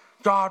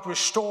 God,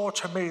 restore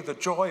to me the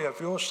joy of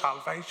your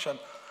salvation.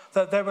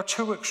 That there are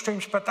two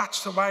extremes, but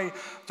that's the way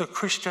the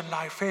Christian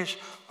life is.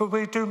 But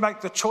we do make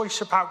the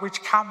choice about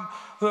which camp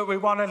that we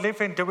want to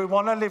live in. Do we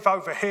want to live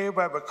over here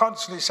where we're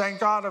constantly saying,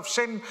 God, I've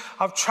sinned,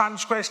 I've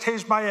transgressed,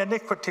 here's my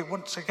iniquity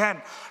once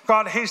again.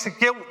 God, here's the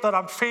guilt that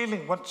I'm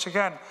feeling once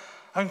again.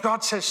 And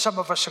God says some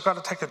of us have got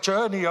to take a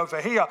journey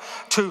over here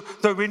to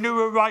the renew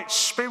a right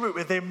spirit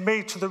within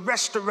me, to the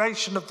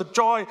restoration of the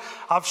joy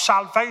of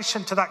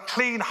salvation, to that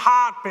clean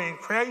heart being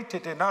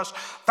created in us.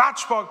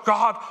 That's what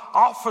God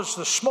offers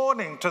this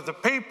morning to the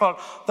people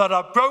that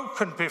are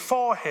broken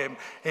before him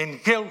in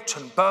guilt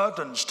and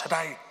burdens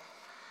today.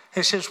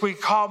 He says, we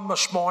come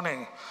this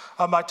morning,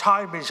 and my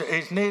time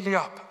is nearly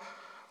up.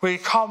 We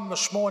come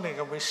this morning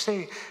and we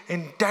see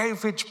in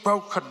David's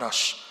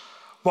brokenness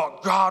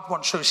what God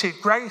wants to do. See,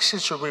 grace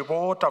is a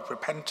reward of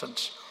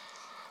repentance.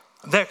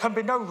 There can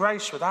be no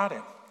grace without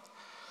him.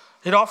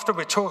 You know, often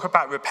we talk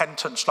about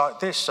repentance like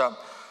this,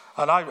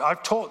 and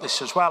I've taught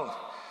this as well.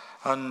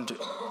 And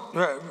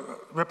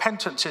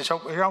repentance is,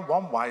 we go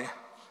one way,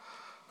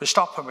 we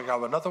stop and we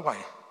go another way.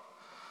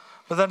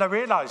 But then I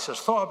realised, I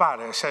thought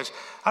about it, it says,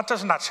 that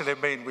doesn't actually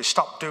mean we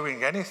stop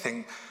doing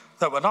anything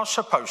that we're not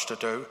supposed to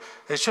do.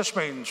 It just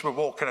means we're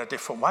walking a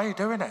different way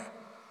doing it.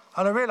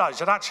 And I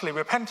realised that actually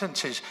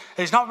repentance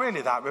is not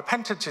really that.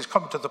 Repentance is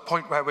coming to the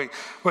point where we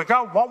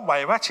go one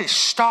way, we actually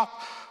stop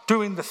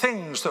doing the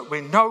things that we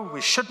know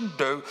we shouldn't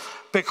do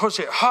because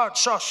it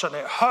hurts us and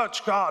it hurts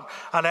God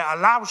and it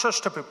allows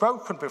us to be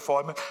broken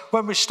before him.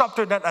 When we stop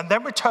doing that, and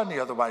then we turn the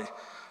other way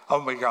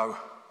and we go.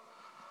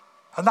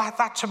 And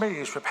that to me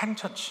is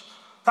repentance.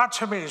 That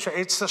to me is,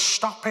 it's the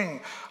stopping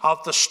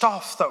of the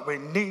stuff that we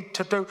need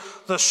to do,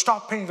 the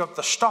stopping of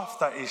the stuff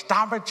that is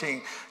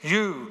damaging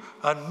you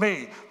and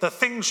me, the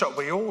things that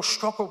we all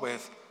struggle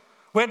with.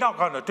 We're not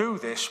going to do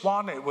this.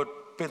 One, it would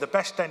be the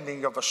best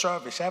ending of a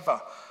service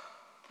ever.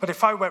 But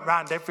if I went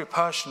round every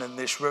person in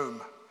this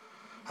room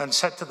and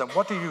said to them,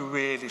 what do you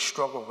really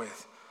struggle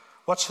with?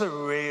 What's the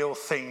real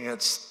thing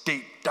that's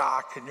deep,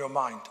 dark in your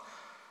mind?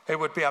 It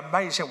would be an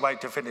amazing way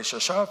to finish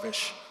a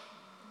service.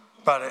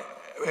 But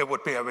it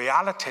would be a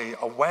reality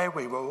of where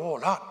we were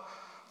all at,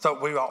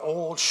 that we are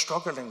all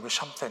struggling with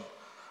something.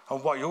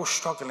 And what you're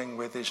struggling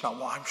with is not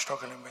what I'm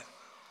struggling with.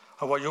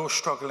 And what you're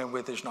struggling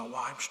with is not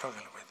what I'm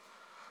struggling with.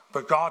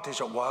 But God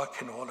is at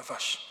work in all of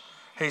us.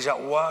 He's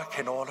at work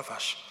in all of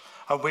us.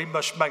 And we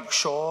must make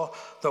sure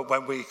that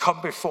when we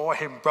come before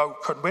him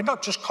broken, we're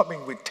not just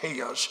coming with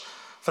tears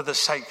for the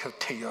sake of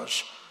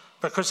tears,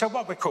 because they're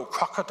what we call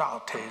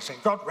crocodile tears,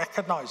 and God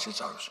recognizes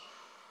those.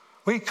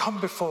 We come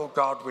before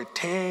God with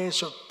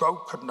tears of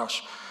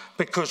brokenness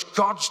because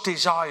God's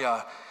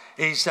desire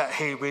is that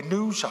he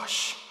renews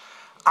us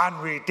and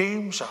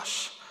redeems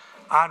us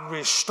and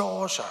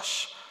restores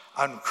us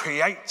and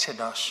creates in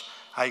us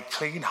a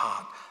clean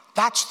heart.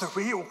 That's the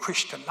real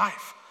Christian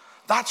life.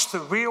 That's the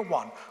real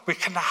one. We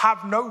can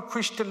have no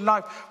Christian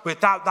life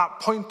without that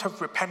point of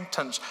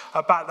repentance,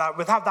 about that,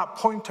 without that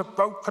point of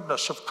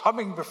brokenness of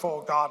coming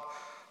before God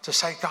to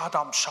say, God,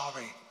 I'm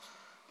sorry.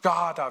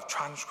 God, I've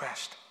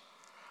transgressed.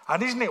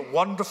 And isn't it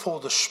wonderful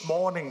this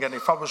morning? And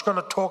if I was going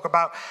to talk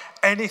about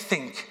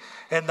anything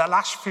in the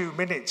last few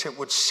minutes, it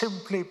would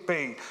simply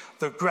be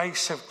the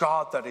grace of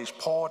God that is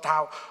poured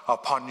out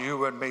upon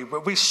you and me.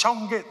 We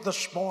sung it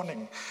this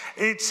morning.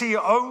 It's the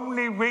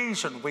only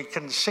reason we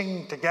can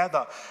sing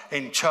together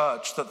in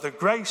church, that the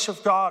grace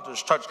of God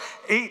has touched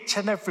each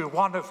and every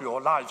one of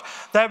your lives.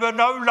 There are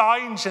no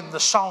lines in the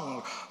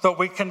song that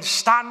we can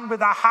stand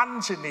with our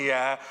hands in the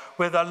air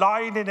with a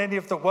line in any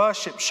of the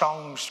worship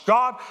songs.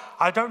 God,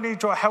 I don't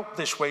need your help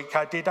this week.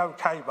 I did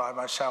okay by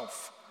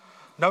myself.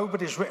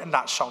 Nobody's written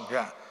that song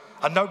yet.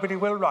 And nobody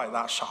will write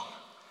that song.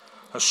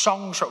 The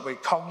songs that we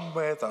come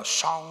with are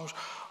songs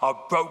of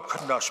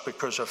brokenness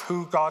because of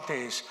who God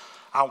is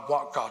and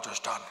what God has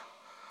done.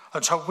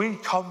 And so we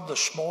come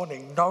this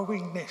morning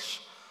knowing this,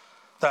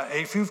 that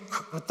if you've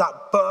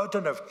that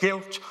burden of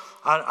guilt,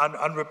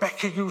 and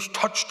Rebecca, you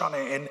touched on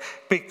it, and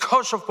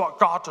because of what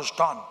God has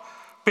done,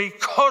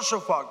 because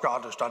of what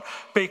God has done,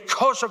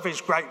 because of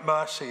his great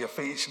mercy,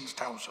 Ephesians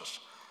tells us,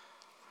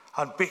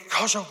 and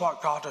because of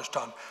what God has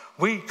done,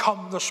 we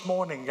come this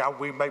morning, yeah,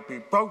 we may be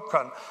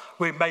broken,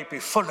 we may be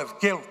full of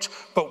guilt,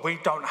 but we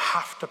don't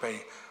have to be.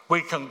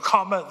 We can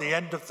come at the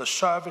end of the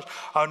service,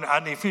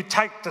 and if you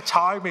take the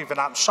time, even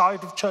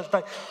outside of church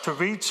day, to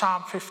read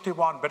Psalm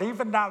 51, but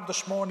even now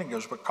this morning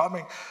as we're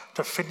coming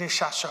to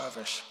finish our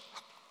service,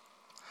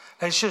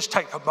 let's just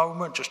take a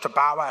moment just to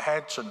bow our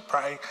heads and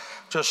pray,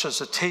 just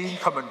as a team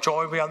come and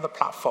join me on the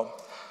platform.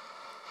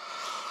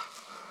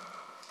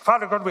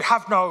 Father God, we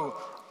have no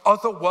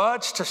other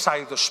words to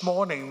say this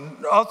morning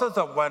other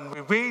than when we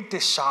read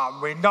this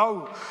psalm, we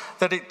know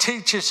that it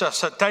teaches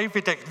us that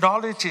David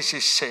acknowledges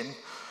his sin,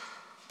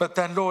 but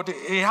then, Lord,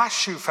 he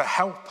asks you for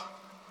help.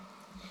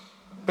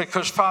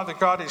 Because, Father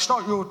God, it's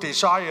not your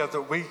desire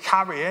that we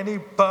carry any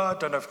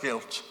burden of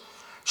guilt.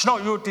 It's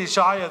not your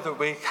desire that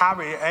we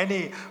carry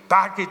any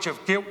baggage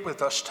of guilt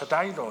with us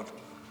today, Lord.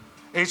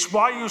 It's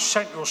why you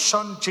sent your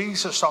son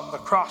Jesus on the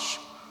cross.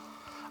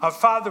 And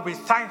Father, we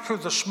thank you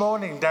this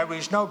morning. There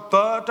is no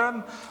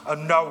burden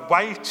and no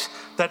weight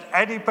that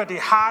anybody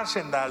has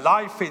in their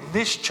life in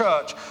this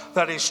church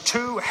that is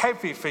too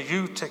heavy for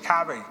you to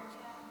carry.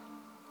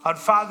 And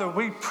Father,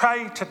 we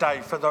pray today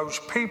for those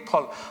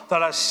people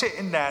that are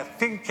sitting there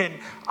thinking,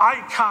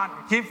 I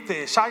can't give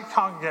this, I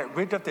can't get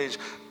rid of this.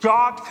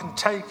 God can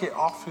take it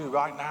off you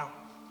right now.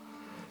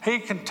 He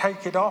can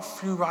take it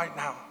off you right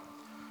now.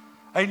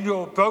 In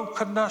your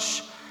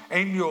brokenness,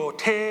 in your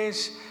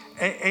tears,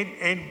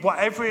 in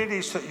whatever it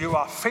is that you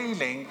are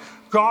feeling,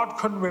 God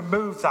can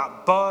remove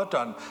that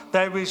burden.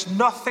 There is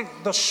nothing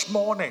this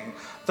morning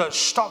that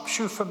stops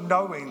you from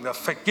knowing the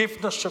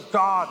forgiveness of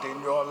God in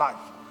your life.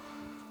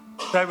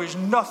 There is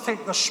nothing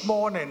this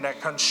morning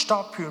that can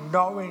stop you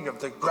knowing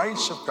of the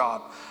grace of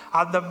God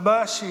and the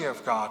mercy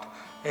of God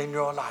in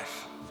your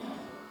life.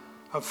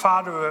 And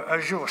Father,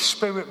 as your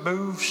Spirit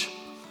moves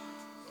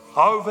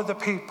over the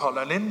people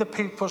and in the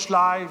people's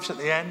lives at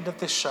the end of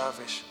this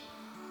service,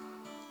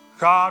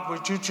 God,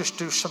 would you just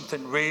do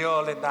something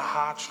real in their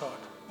hearts, Lord?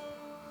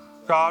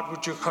 God,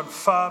 would you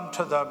confirm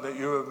to them that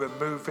you are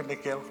removing the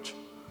guilt?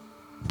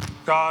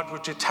 God,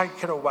 would you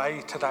take it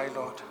away today,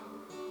 Lord?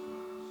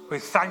 We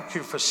thank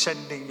you for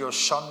sending your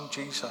son,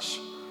 Jesus.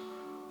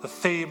 The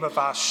theme of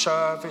our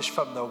service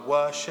from the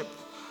worship,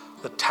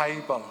 the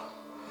table,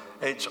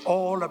 it's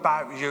all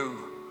about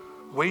you.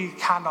 We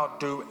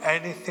cannot do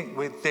anything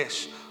with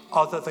this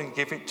other than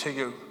give it to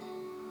you.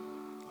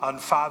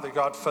 And Father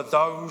God, for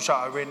those that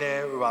are in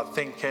here who are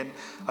thinking,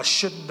 I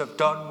shouldn't have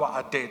done what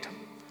I did.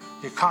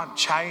 You can't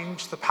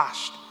change the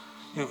past.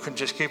 You can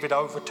just give it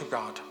over to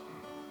God.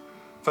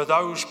 For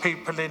those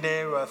people in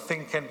here who are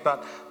thinking,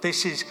 but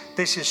this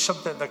is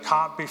something that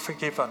can't be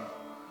forgiven.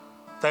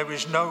 There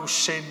is no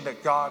sin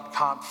that God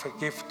can't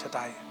forgive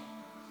today.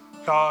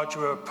 God,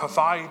 you have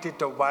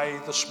provided a way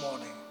this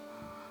morning.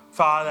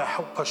 Father,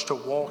 help us to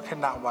walk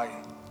in that way,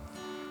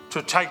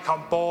 to take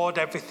on board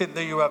everything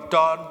that you have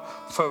done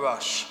for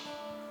us.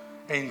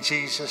 In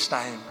Jesus'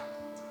 name,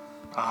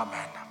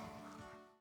 amen.